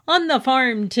On the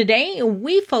farm today,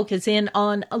 we focus in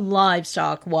on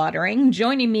livestock watering.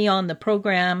 Joining me on the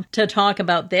program to talk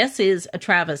about this is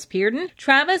Travis Pearden.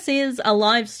 Travis is a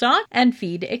livestock and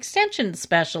feed extension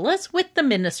specialist with the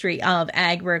Ministry of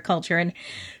Agriculture. And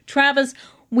Travis,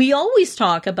 we always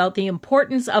talk about the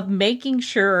importance of making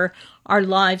sure our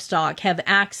livestock have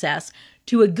access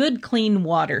to a good, clean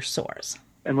water source.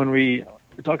 And when we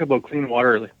talk about clean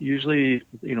water, usually,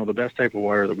 the best type of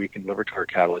water that we can deliver to our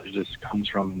cattle, it just comes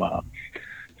from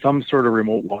some sort of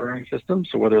remote watering system.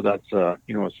 So whether that's, a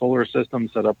solar system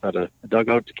set up at a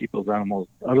dugout to keep those animals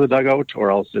out of the dugout, or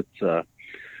else it's, a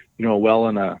well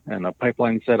and a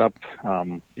pipeline set up,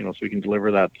 so we can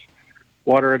deliver that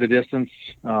water at a distance,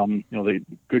 the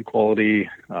good quality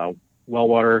well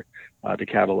water to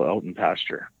cattle out in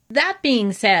pasture. That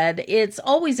being said, it's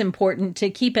always important to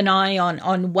keep an eye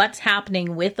on what's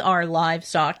happening with our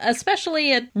livestock,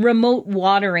 especially at remote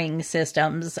watering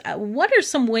systems. What are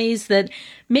some ways that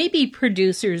maybe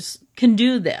producers can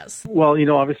do this? Well,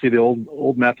 obviously the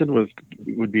old method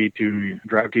would be to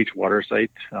drive to each water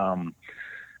site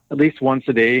at least once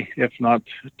a day, if not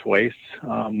twice.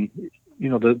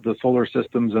 The solar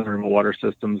systems and the remote water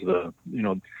systems,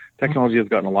 technology has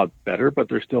gotten a lot better, but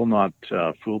they're still not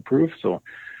foolproof. So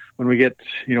when we get,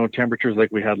 temperatures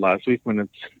like we had last week when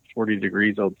it's 40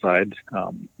 degrees outside,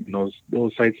 those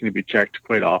sites need to be checked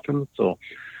quite often. So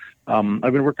I've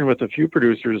been working with a few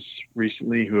producers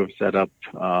recently who have set up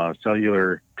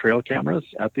cellular trail cameras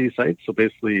at these sites. So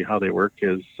basically how they work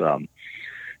is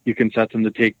you can set them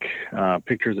to take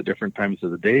pictures at different times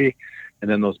of the day, and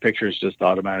then those pictures just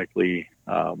automatically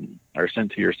are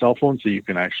sent to your cell phone, so you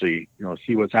can actually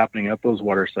see what's happening at those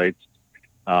water sites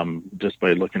just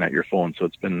by looking at your phone. So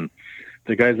it's been,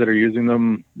 the guys that are using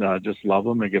them just love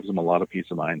them. It gives them a lot of peace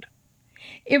of mind.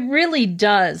 It really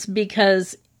does,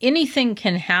 because anything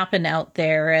can happen out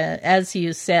there, as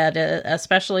you said,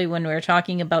 especially when we're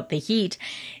talking about the heat.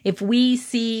 If we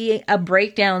see a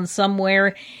breakdown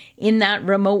somewhere in that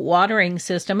remote watering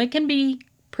system, it can be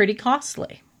pretty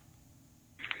costly.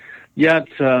 Yeah,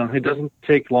 it doesn't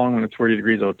take long when it's 40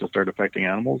 degrees out to start affecting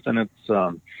animals, and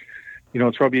it's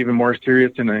it's probably even more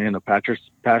serious in a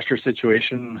pasture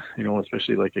situation.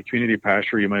 Especially like a community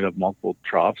pasture, you might have multiple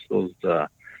troughs. Those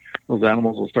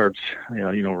animals will start,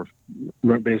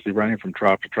 basically running from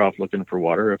trough to trough looking for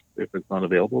water if it's not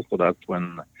available. So that's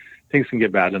when things can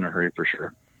get bad in a hurry for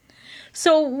sure.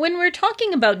 So when we're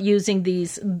talking about using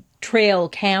these trail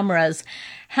cameras,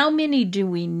 how many do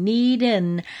we need,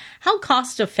 and how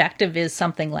cost effective is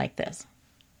something like this?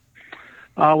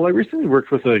 Well, I recently worked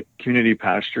with a community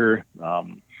pasture.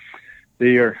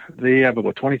 They have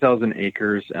about 20,000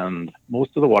 acres, and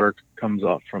most of the water comes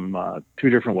off from two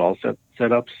different well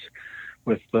setups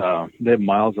with they have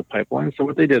miles of pipeline. So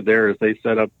what they did there is they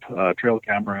set up a trail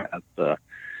camera at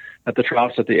the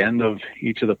troughs at the end of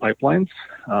each of the pipelines.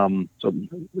 So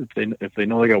if they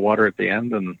know they got water at the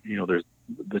end, then there's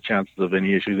the chances of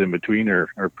any issues in between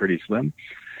are pretty slim.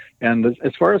 And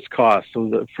as far as cost,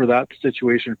 so for that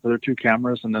situation, for their two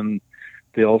cameras, and then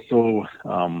they also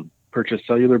purchase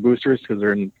cellular boosters because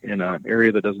they're in an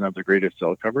area that doesn't have the greatest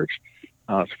cell coverage.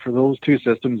 So for those two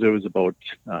systems, it was about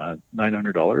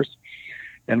 $900.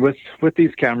 And with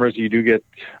these cameras, you do get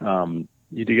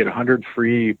 100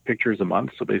 free pictures a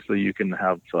month. So basically, you can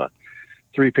have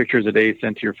 3 pictures a day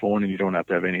sent to your phone, and you don't have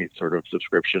to have any sort of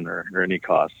subscription or any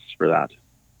costs for that.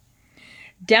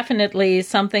 Definitely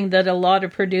something that a lot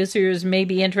of producers may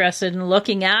be interested in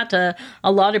looking at. A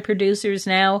lot of producers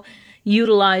now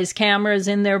utilize cameras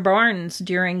in their barns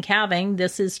during calving.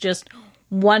 This is just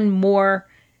one more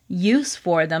use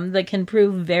for them that can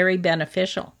prove very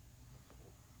beneficial.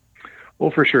 Well,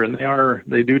 for sure. And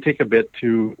they do take a bit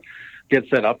to get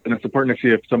set up. And it's important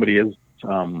if somebody is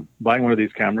buying one of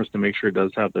these cameras to make sure it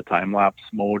does have the time-lapse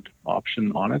mode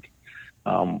option on it.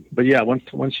 But yeah,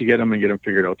 once you get them and get them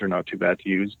figured out, they're not too bad to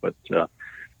use. But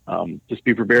just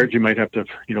be prepared. You might have to,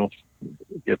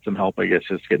 get some help, I guess,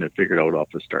 just getting it figured out off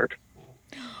the start.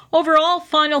 Overall,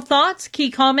 final thoughts, key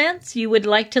comments you would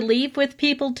like to leave with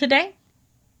people today?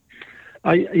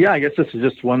 I guess this is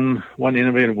just one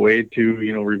innovative way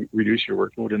to, reduce your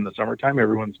workload in the summertime.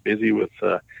 Everyone's busy with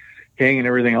haying and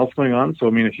everything else going on. So,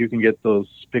 if you can get those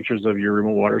pictures of your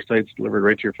remote water sites delivered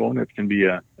right to your phone, it can be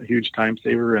a huge time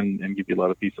saver and give you a lot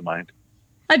of peace of mind.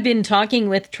 I've been talking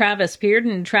with Travis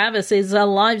Pearden. Travis is a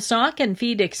livestock and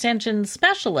feed extension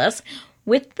specialist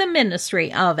with the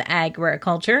Ministry of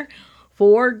Agriculture.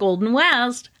 For Golden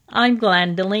West, I'm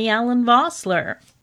Glendalee Allen Vossler.